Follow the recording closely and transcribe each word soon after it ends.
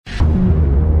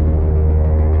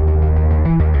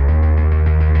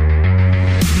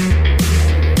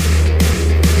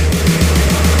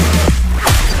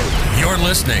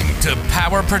listening to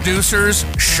Power Producers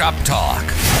Shop Talk,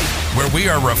 where we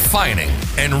are refining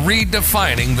and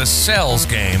redefining the sales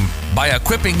game by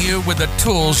equipping you with the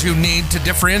tools you need to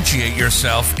differentiate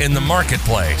yourself in the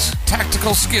marketplace.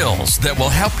 Tactical skills that will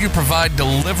help you provide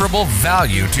deliverable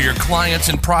value to your clients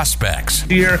and prospects.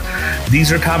 Here,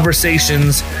 these are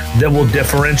conversations that will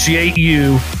differentiate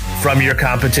you from your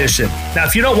competition. Now,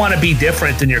 if you don't want to be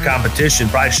different than your competition,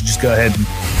 probably should just go ahead and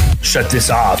shut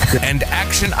this off. And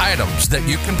action items that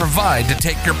you can provide to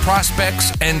take your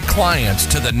prospects and clients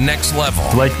to the next level.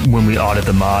 Like when we audit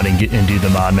the mod and do the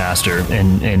mod master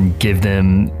and give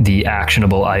them the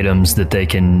actionable items that they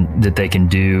can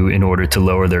do in order to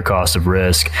lower their cost of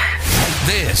risk.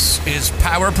 This is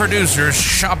Power Producers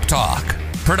Shop Talk.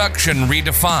 Production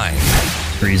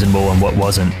redefined. Reasonable and what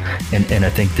wasn't. And I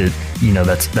think that,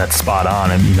 that's spot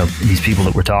on. And, these people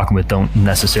that we're talking with don't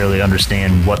necessarily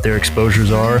understand what their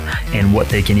exposures are and what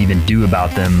they can even do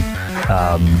about them,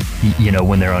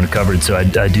 when they're uncovered. So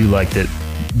I do like that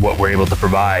what we're able to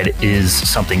provide is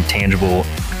something tangible,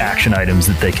 action items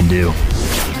that they can do.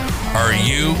 Are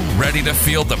you ready to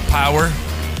feel the power?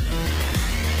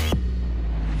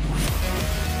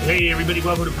 Hey everybody,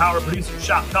 welcome to Power Producer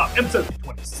Shop Talk, episode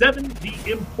 27,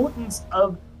 the importance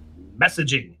of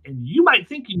messaging. And you might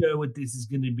think you know what this is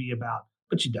going to be about,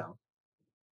 but you don't.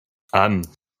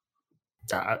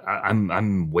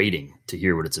 I'm waiting to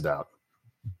hear what it's about.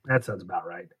 That sounds about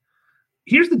right.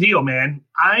 Here's the deal, man.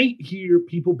 I hear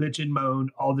people bitch and moan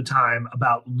all the time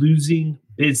about losing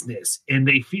business, and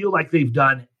they feel like they've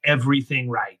done everything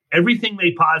right. Everything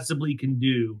they possibly can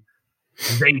do,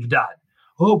 they've done.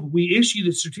 Oh, but we issue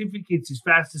the certificates as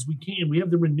fast as we can. We have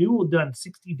the renewal done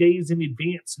 60 days in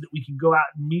advance so that we can go out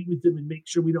and meet with them and make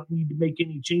sure we don't need to make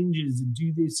any changes and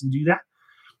do this and do that.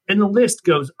 And the list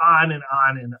goes on and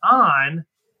on and on.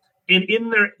 And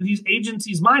in these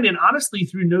agencies' mind, and honestly,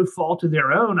 through no fault of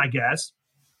their own, I guess,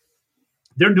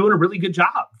 they're doing a really good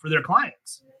job for their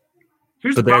clients.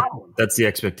 Here's the problem. That's the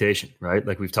expectation, right?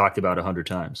 Like we've talked about 100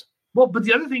 times. Well, but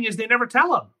the other thing is they never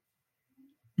tell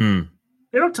them.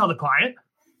 They don't tell the client.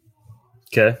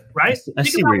 Okay. Right? I Think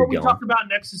see about where you're what we going. talked about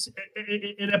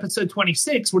in episode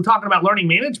 26. We're talking about learning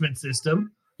management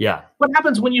system. Yeah. What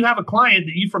happens when you have a client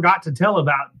that you forgot to tell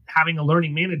about having a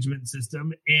learning management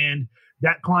system, and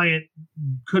that client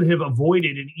could have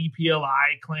avoided an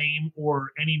EPLI claim or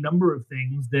any number of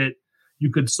things that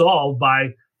you could solve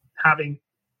by having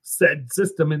said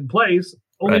system in place,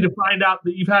 only to find out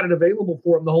that you've had it available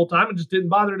for them the whole time and just didn't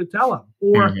bother to tell them?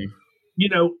 Or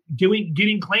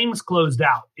getting claims closed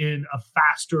out in a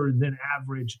faster than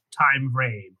average time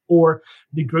frame, or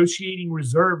negotiating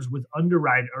reserves with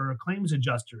underwriter or claims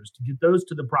adjusters to get those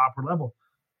to the proper level.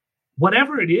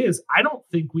 Whatever it is, I don't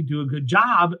think we do a good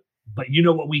job, but you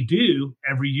know what we do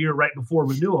every year right before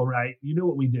renewal, right? You know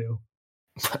what we do.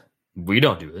 We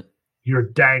don't do it. You're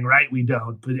dang right we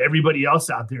don't. But everybody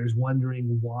else out there is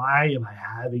wondering, why am I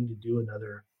having to do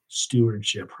another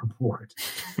stewardship report?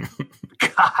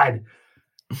 God.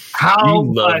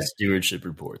 You love stewardship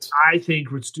reports. I think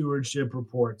stewardship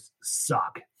reports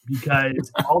suck, because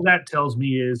all that tells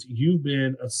me is you've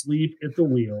been asleep at the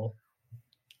wheel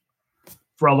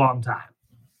for a long time.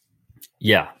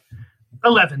 Yeah.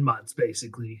 11 months,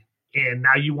 basically. And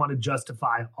now you want to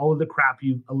justify all of the crap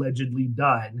you've allegedly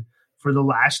done for the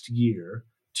last year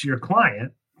to your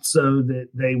client so that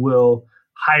they will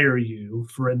hire you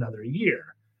for another year.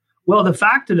 Well, the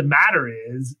fact of the matter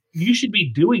is you should be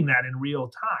doing that in real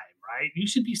time, right? You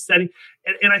should be setting,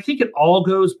 and I think it all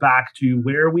goes back to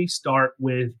where we start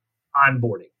with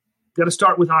onboarding. You got to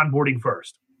start with onboarding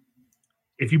first.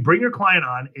 If you bring your client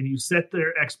on and you set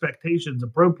their expectations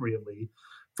appropriately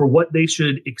for what they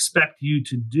should expect you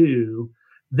to do,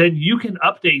 then you can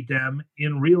update them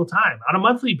in real time. On a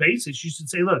monthly basis, you should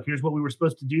say, look, here's what we were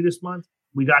supposed to do this month.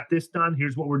 We got this done.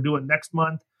 Here's what we're doing next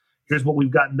month. Here's what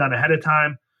we've gotten done ahead of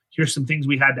time. Here's some things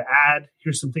we had to add.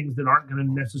 Here's some things that aren't going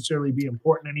to necessarily be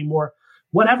important anymore.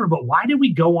 Whatever. But why did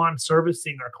we go on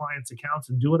servicing our clients' accounts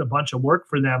and doing a bunch of work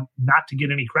for them not to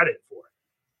get any credit for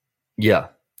it? Yeah.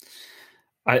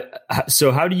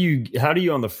 So how do you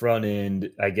on the front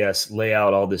end, I guess, lay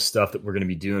out all this stuff that we're going to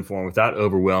be doing for them without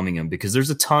overwhelming them? Because there's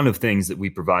a ton of things that we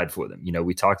provide for them.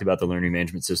 We talked about the learning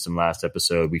management system last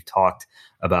episode. We've talked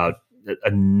about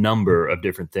a number of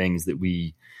different things that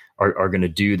we are going to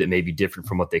do that may be different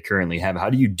from what they currently have. How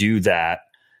do you do that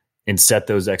and set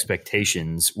those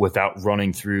expectations without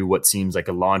running through what seems like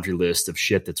a laundry list of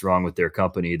shit that's wrong with their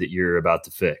company that you're about to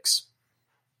fix?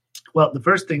 Well, the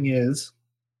first thing is,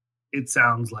 it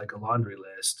sounds like a laundry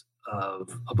list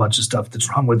of a bunch of stuff that's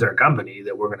wrong with their company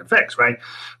that we're going to fix, right?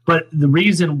 But the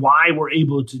reason why we're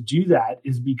able to do that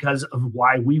is because of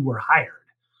why we were hired.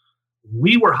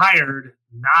 we were hired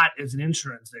not as an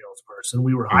insurance salesperson.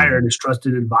 We were hired as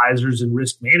trusted advisors and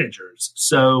risk managers.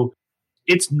 So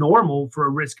it's normal for a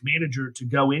risk manager to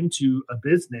go into a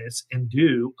business and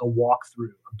do a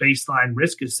walkthrough, a baseline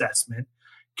risk assessment,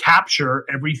 capture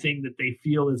everything that they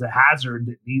feel is a hazard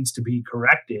that needs to be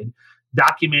corrected,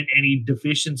 document any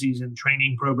deficiencies in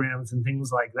training programs and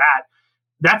things like that.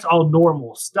 That's all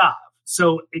normal stuff.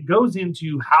 So it goes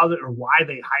into why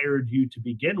they hired you to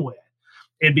begin with.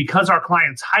 And because our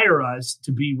clients hire us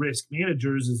to be risk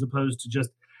managers as opposed to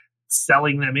just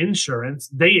selling them insurance,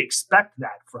 they expect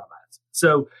that from us.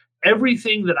 So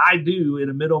everything that I do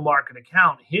in a middle market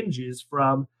account hinges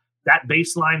from that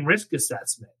baseline risk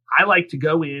assessment. I like to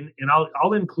go in and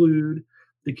I'll include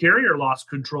the carrier loss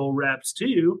control reps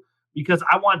too, because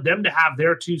I want them to have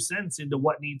their 2 cents into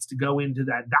what needs to go into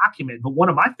that document. But one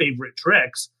of my favorite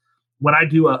tricks when I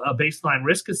do a baseline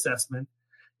risk assessment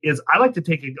is I like to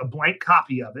take a blank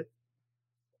copy of it,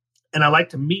 and I like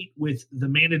to meet with the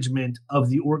management of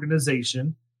the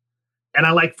organization, and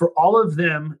I like for all of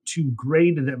them to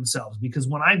grade themselves, because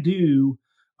when I do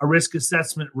a risk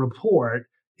assessment report,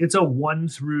 it's a 1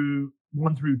 through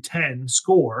 10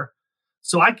 score.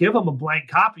 So I give them a blank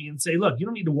copy and say, look, you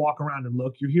don't need to walk around and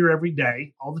look. You're here every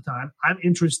day, all the time. I'm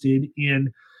interested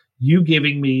in you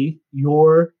giving me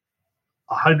your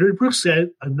 100%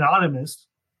 anonymous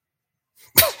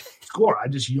score. I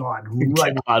just yawned.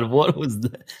 Right. God, what was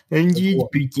that?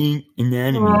 100%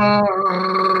 anonymous.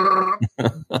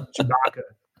 Chewbacca.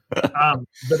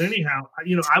 But anyhow,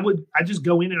 I just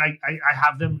go in and I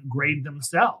have them grade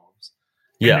themselves.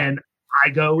 Yeah. And then I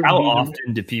go. How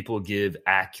often do people give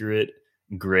accurate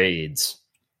grades?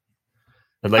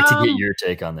 I'd like to get your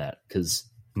take on that, because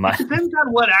it depends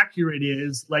on what accurate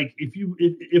is. Like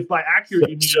if by accurate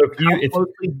you mean how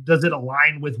closely does it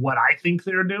align with what I think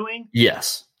they're doing?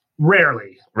 Yes.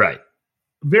 Rarely. Right.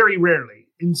 Very rarely.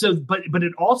 And so, but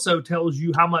it also tells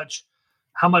you how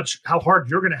hard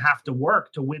you're going to have to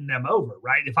work to win them over,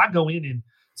 right? If I go in and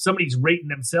somebody's rating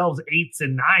themselves 8s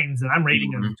and 9s and I'm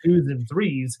rating them 2s and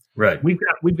 3s, right?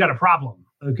 We've got a problem,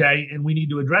 okay, and we need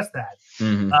to address that.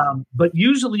 Mm-hmm. But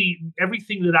usually,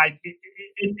 everything that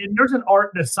and there's an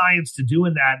art and a science to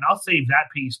doing that, and I'll save that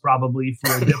piece probably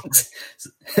for a different.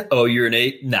 Oh, you're an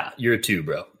 8? Nah, you're a 2,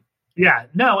 bro. Yeah,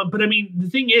 no, but I mean, the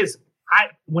thing is,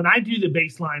 when I do the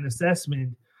baseline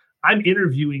assessment, I'm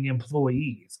interviewing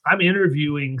employees. I'm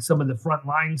interviewing some of the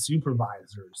frontline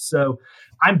supervisors. So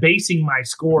I'm basing my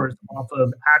scores off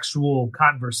of actual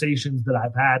conversations that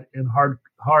I've had and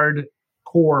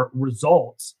hardcore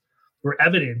results or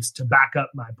evidence to back up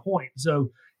my point.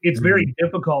 So it's very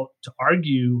difficult to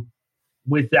argue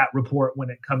with that report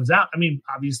when it comes out. I mean,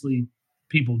 obviously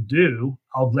people do.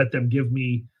 I'll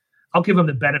give them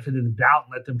the benefit of the doubt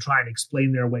and let them try and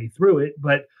explain their way through it.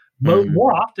 But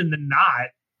more often than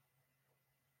not,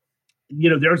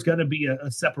 there's going to be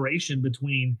a separation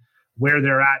between where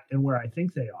they're at and where I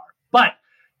think they are. But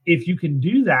if you can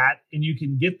do that and you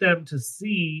can get them to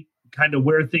see kind of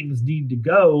where things need to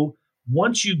go,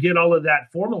 once you get all of that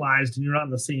formalized and you're on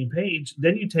the same page,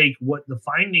 then you take what the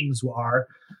findings are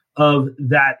of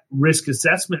that risk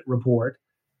assessment report,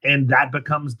 and that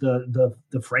becomes the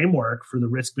framework for the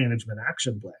risk management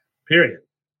action plan, period.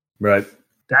 Right.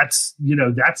 That's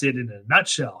it in a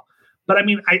nutshell. But I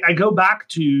mean, I go back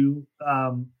to,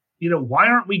 why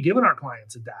aren't we giving our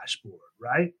clients a dashboard,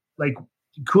 right? Like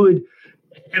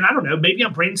and I don't know, maybe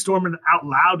I'm brainstorming out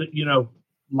loud,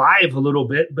 live a little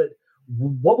bit, but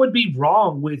what would be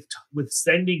wrong with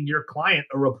sending your client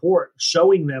a report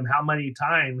showing them how many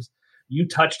times you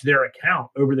touched their account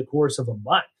over the course of a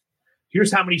month?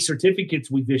 Here's how many certificates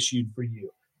we've issued for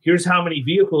you. Here's how many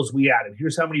vehicles we added.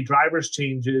 Here's how many driver's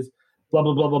changes, blah,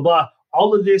 blah, blah, blah, blah.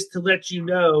 All of this to let you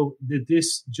know that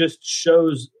this just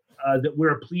shows that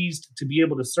we're pleased to be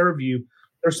able to serve you,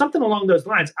 or something along those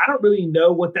lines. I don't really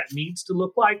know what that needs to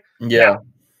look like. Yeah. Now,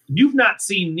 you've not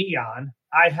seen Neon.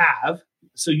 I have.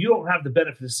 So you don't have the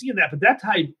benefit of seeing that. But that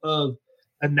type of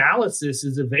analysis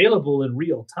is available in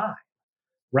real time,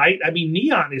 right? I mean,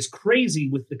 Neon is crazy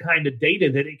with the kind of data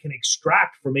that it can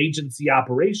extract from agency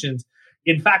operations.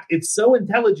 In fact, it's so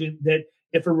intelligent that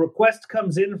if a request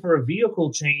comes in for a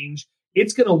vehicle change,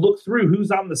 it's going to look through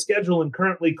who's on the schedule and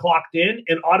currently clocked in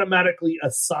and automatically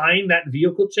assign that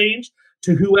vehicle change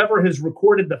to whoever has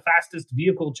recorded the fastest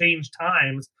vehicle change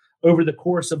times over the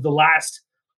course of the last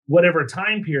whatever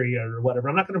time period or whatever.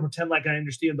 I'm not going to pretend like I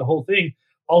understand the whole thing.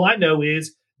 All I know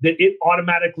is that it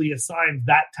automatically assigns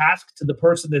that task to the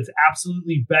person that's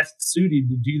absolutely best suited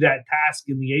to do that task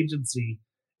in the agency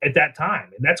at that time.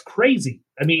 And that's crazy.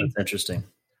 I mean, that's interesting.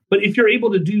 But if you're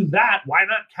able to do that, why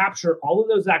not capture all of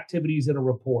those activities in a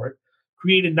report,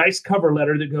 create a nice cover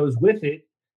letter that goes with it,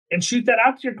 and shoot that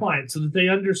out to your clients so that they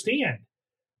understand.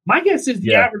 My guess is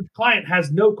the average client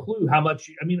has no clue how much,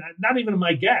 not even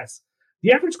my guess.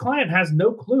 The average client has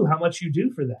no clue how much you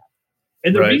do for them.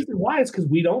 And the reason why is because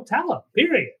we don't tell them,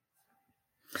 period.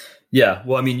 Yeah.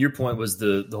 Well, I mean, your point was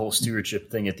the whole stewardship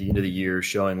thing at the end of the year,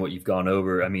 showing what you've gone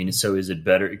over. I mean, so is it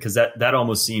better? Because that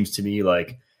almost seems to me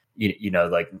like,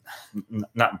 like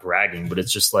not bragging, but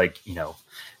it's just like,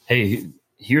 hey,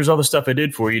 here's all the stuff I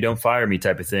did for you. Don't fire me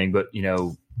type of thing. But,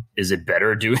 is it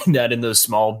better doing that in those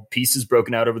small pieces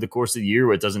broken out over the course of the year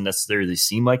where it doesn't necessarily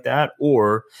seem like that?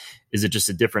 Or is it just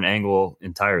a different angle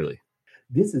entirely?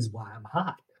 This is why I'm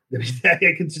hot.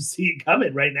 I can just see it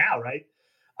coming right now, right?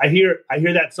 I hear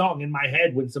that song in my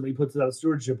head when somebody puts out a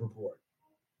stewardship report.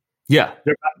 Yeah.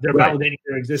 They're validating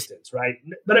their existence, right?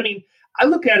 But I mean, I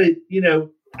look at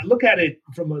it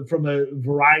from a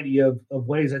variety of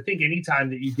ways. I think anytime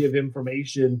that you give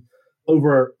information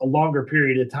over a longer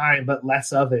period of time, but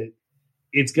less of it,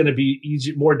 it's going to be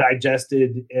easier, more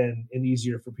digested and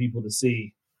easier for people to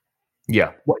see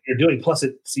what you're doing. Plus,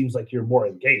 it seems like you're more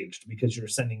engaged because you're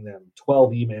sending them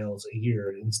 12 emails a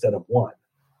year instead of one.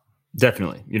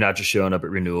 Definitely. You're not just showing up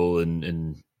at renewal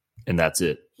and that's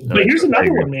it. No, but here's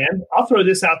another one, man. I'll throw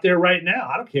this out there right now.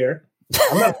 I don't care.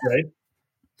 I'm not afraid.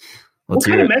 What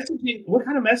kind of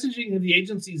messaging have the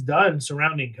agencies done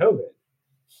surrounding COVID?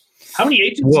 How many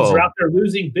agencies are out there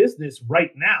losing business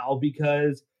right now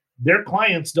because their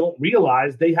clients don't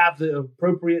realize they have the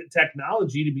appropriate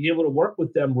technology to be able to work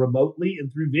with them remotely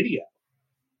and through video?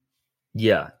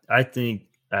 Yeah, I think,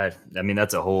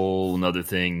 that's a whole nother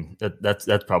thing. That's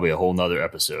probably a whole nother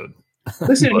episode.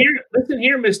 Listen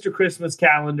here, Mr. Christmas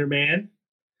calendar man.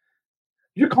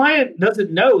 Your client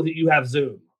doesn't know that you have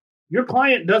Zoom. Your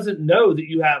client doesn't know that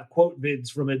you have quote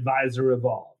vids from Advisor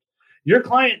Evolve. Your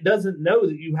client doesn't know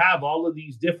that you have all of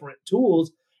these different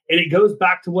tools. And it goes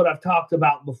back to what I've talked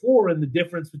about before and the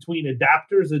difference between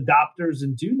adapters, adopters,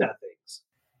 and do nothings.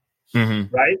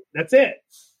 Mm-hmm. Right? That's it.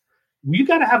 You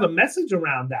got to have a message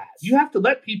around that. You have to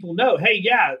let people know, hey,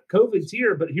 yeah, COVID's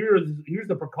here, but here's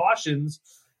the precautions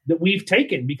that we've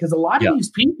taken. Because a lot of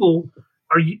these people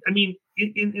are,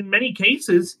 in many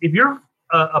cases, if you're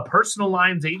a personal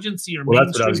lines agency or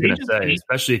that's what I was going to say,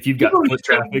 especially if you've got foot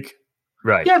traffic.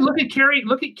 Right. Yeah. Look at Carrie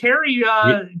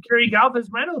Galvez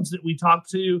Reynolds that we talked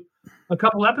to a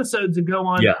couple episodes ago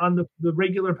on the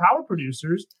regular Power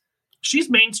Producers.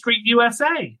 She's Main Street USA.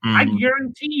 Mm-hmm. I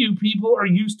guarantee you people are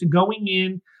used to going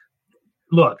in.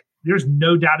 Look, there's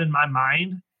no doubt in my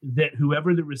mind that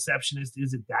whoever the receptionist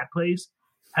is at that place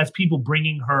has people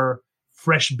bringing her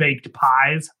fresh baked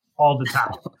pies all the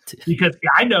time. Because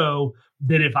I know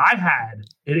that if I had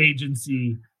an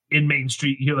agency in Main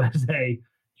Street USA,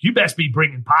 you best be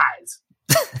bringing pies.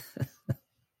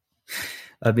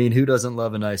 I mean, who doesn't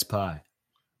love a nice pie?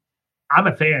 I'm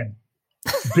a fan.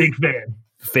 Big fan.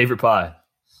 Favorite pie?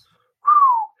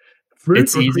 Fruit.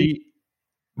 It's easy. Cream?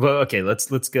 Well, okay, let's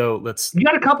go. You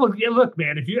got a couple of look,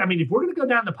 man, if we're gonna go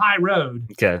down the pie road.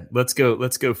 Okay, let's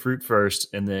go fruit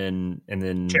first and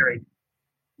then cherry.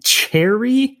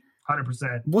 Cherry?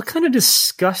 100%. What kind of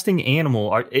disgusting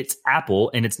animal it's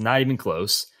apple and it's not even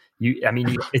close.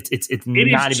 It's it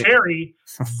not is even cherry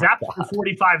zapped for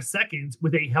 45 seconds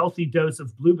with a healthy dose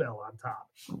of Bluebell on top.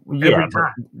 Yeah, every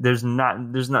time. There's not.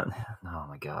 Oh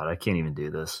my God, I can't even do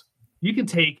this. You can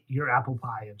take your apple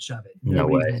pie and shove it. No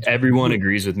way. Everyone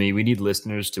agrees with me. We need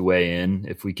listeners to weigh in.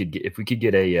 If we could get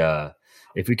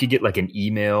like an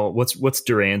email. What's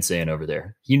Duran saying over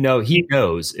there? He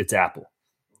knows it's apple.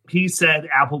 He said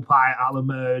apple pie a la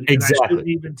mode. Exactly. And I shouldn't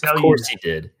even tell you. Of course he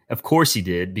did. Of course he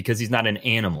did, because he's not an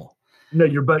animal. No,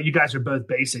 you guys are both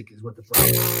basic, is what the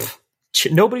problem is.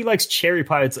 Nobody likes cherry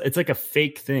pie. It's like a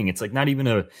fake thing. It's like not even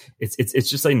it's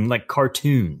just like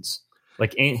cartoons.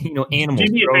 Like animals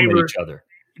throwing at each other.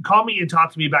 Call me and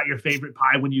talk to me about your favorite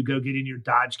pie when you go get in your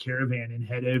Dodge Caravan and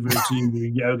head over to your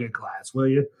yoga class, will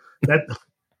you? That's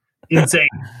insane.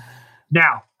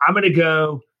 Now, I'm going to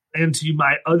go into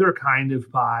my other kind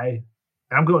of pie.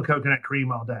 I'm going coconut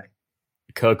cream all day.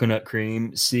 Coconut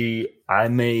cream. See, I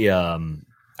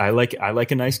like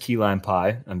a nice key lime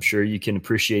pie. I'm sure you can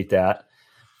appreciate that.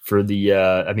 For the,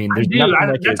 there's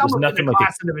nothing like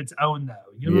class of its own, though.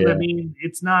 You know what I mean?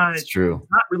 It's not. It's true.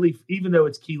 It's not really, even though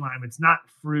it's key lime, it's not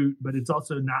fruit, but it's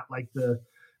also not like the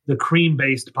cream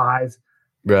based pies.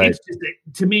 Right. It's just,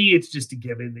 to me, it's just a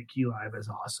given that key lime is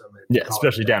awesome. Yeah,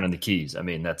 especially down in the Keys. I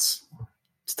mean, it's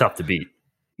tough to beat.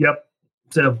 Yep.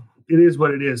 So it is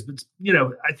what it is. But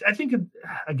I think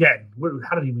again, we're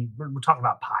talking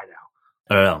about pie now.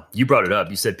 I don't know. You brought it up.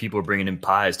 You said people are bringing in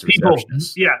pies to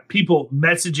receptionists. People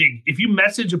messaging. If you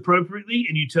message appropriately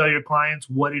and you tell your clients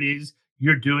what it is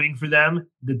you're doing for them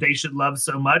that they should love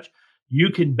so much,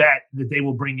 you can bet that they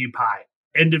will bring you pie.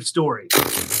 End of story.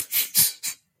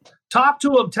 Talk to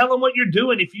them. Tell them what you're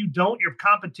doing. If you don't, your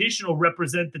competition will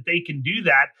represent that they can do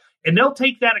that. And they'll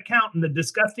take that account. And the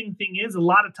disgusting thing is, a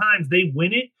lot of times they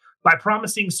win it by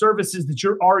promising services that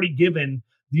you're already given.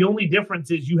 The only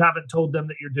difference is you haven't told them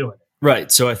that you're doing it.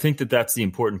 Right. So I think that that's the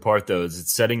important part, though, is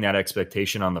it's setting that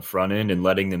expectation on the front end and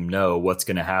letting them know what's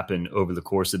going to happen over the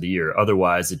course of the year.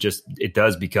 Otherwise, it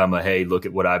does become a, hey, look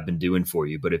at what I've been doing for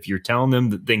you. But if you're telling them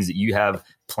the things that you have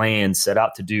planned, set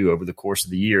out to do over the course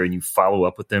of the year, and you follow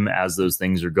up with them as those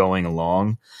things are going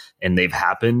along and they've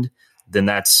happened, then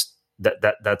that's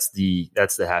the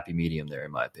happy medium there,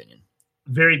 in my opinion.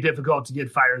 Very difficult to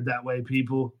get fired that way,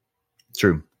 people.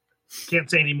 True.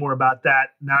 Can't say any more about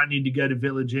that. Now I need to go to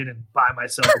Village Inn and buy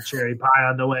myself a cherry pie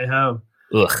on the way home.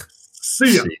 Ugh.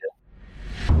 See ya.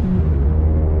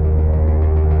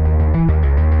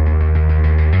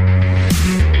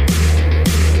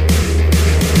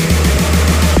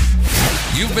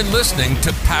 You've been listening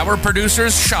to Power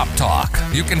Producers Shop Talk.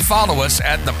 You can follow us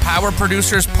at the Power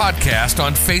Producers Podcast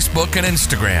on Facebook and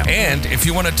Instagram. And if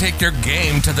you want to take your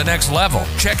game to the next level,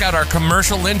 check out our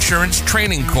commercial insurance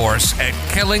training course at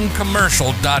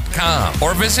killingcommercial.com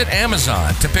or visit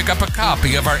Amazon to pick up a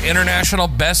copy of our international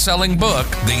best-selling book,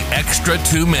 The Extra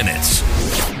 2 Minutes.